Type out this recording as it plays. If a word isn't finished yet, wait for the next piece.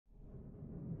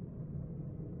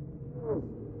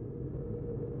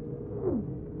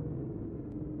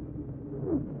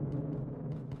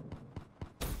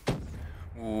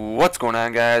What's going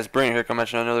on, guys? Brandon here coming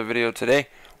at you on another video today.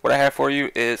 What I have for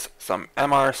you is some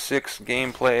MR6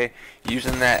 gameplay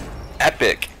using that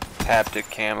epic Haptic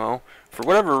Camo. For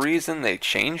whatever reason they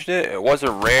changed it. It was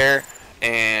a rare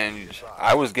and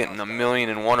I was getting a million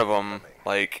in one of them.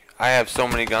 Like, I have so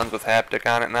many guns with Haptic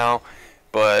on it now,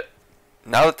 but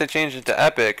now that they changed it to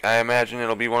epic, I imagine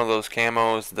it'll be one of those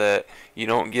camos that you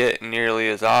don't get nearly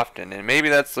as often. And maybe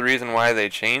that's the reason why they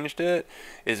changed it,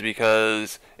 is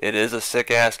because it is a sick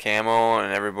ass camo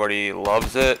and everybody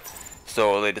loves it.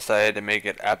 So they decided to make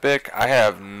it epic. I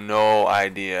have no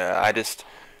idea. I just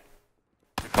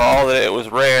recall that it was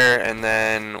rare, and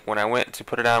then when I went to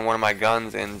put it on one of my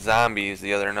guns in zombies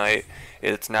the other night,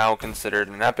 it's now considered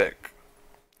an epic.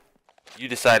 You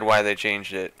decide why they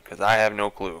changed it, because I have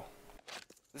no clue.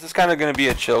 This is kind of going to be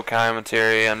a chill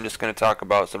commentary. I'm just going to talk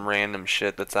about some random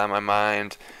shit that's on my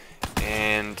mind,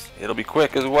 and it'll be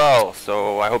quick as well.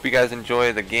 So I hope you guys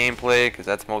enjoy the gameplay, because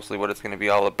that's mostly what it's going to be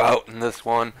all about in this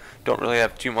one. Don't really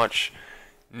have too much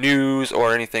news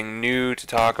or anything new to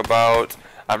talk about.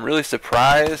 I'm really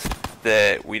surprised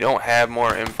that we don't have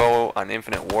more info on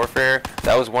Infinite Warfare.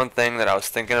 That was one thing that I was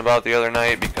thinking about the other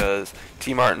night, because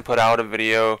T. Martin put out a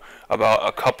video about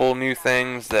a couple new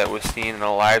things that was seen in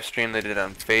a live stream they did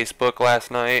on Facebook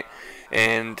last night.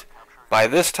 And by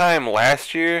this time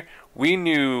last year, we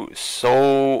knew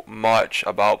so much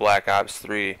about Black Ops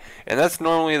 3. And that's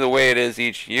normally the way it is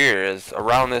each year, is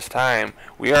around this time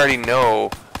we already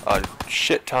know a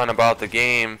shit ton about the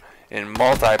game in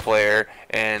multiplayer,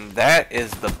 and that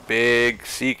is the big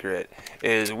secret,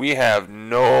 is we have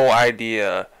no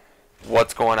idea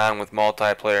what's going on with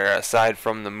multiplayer aside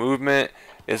from the movement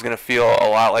is going to feel a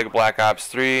lot like Black Ops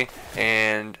 3,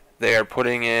 and they are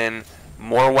putting in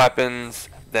more weapons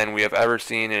than we have ever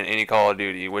seen in any Call of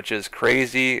Duty, which is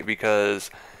crazy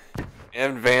because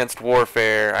Advanced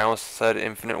Warfare, I almost said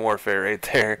Infinite Warfare right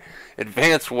there,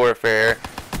 Advanced Warfare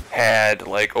had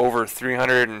like over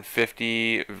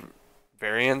 350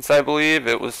 variants, I believe.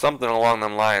 It was something along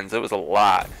them lines. It was a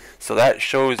lot. So that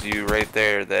shows you right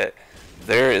there that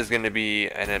there is going to be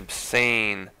an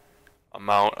insane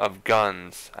amount of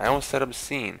guns. I almost said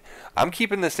obscene. I'm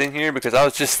keeping this in here because I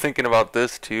was just thinking about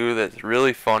this too. That's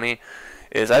really funny.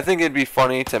 Is I think it'd be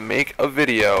funny to make a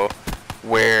video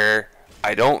where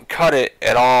I don't cut it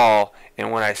at all,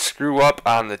 and when I screw up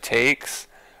on the takes,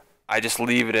 I just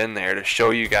leave it in there to show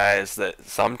you guys that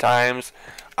sometimes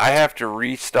I have to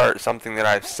restart something that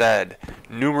I've said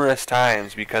numerous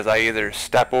times because I either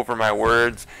step over my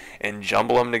words and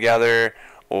jumble them together,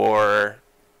 or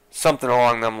something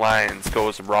along them lines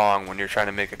goes wrong when you're trying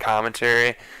to make a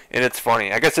commentary. And it's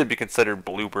funny. I guess it'd be considered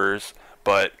bloopers,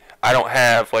 but I don't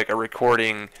have like a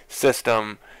recording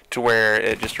system to where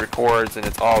it just records and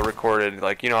it's all recorded.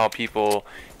 Like, you know how people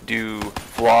do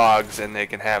vlogs and they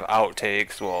can have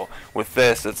outtakes? Well, with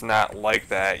this, it's not like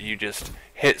that. You just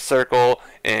hit circle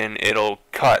and it'll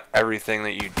cut everything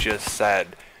that you just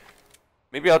said.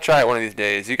 Maybe I'll try it one of these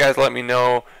days. You guys let me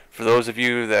know. For those of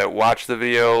you that watch the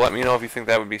video, let me know if you think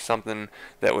that would be something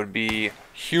that would be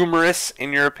humorous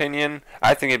in your opinion.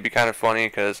 I think it'd be kind of funny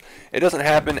because it doesn't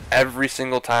happen every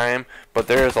single time, but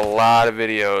there's a lot of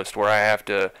videos where I have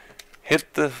to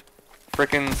hit the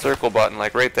frickin' circle button,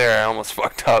 like right there, I almost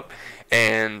fucked up,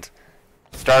 and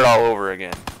start all over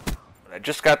again. But I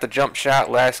just got the jump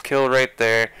shot, last kill right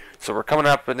there. So we're coming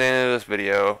up at the end of this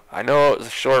video. I know it was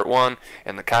a short one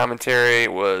and the commentary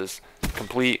was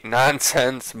complete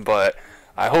nonsense, but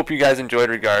I hope you guys enjoyed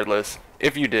regardless.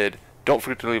 If you did, don't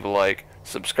forget to leave a like,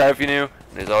 subscribe if you're new,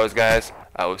 and as always, guys,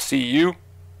 I will see you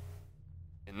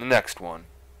in the next one.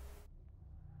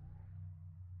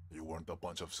 You weren't a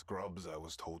bunch of scrubs I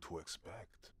was told to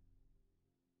expect.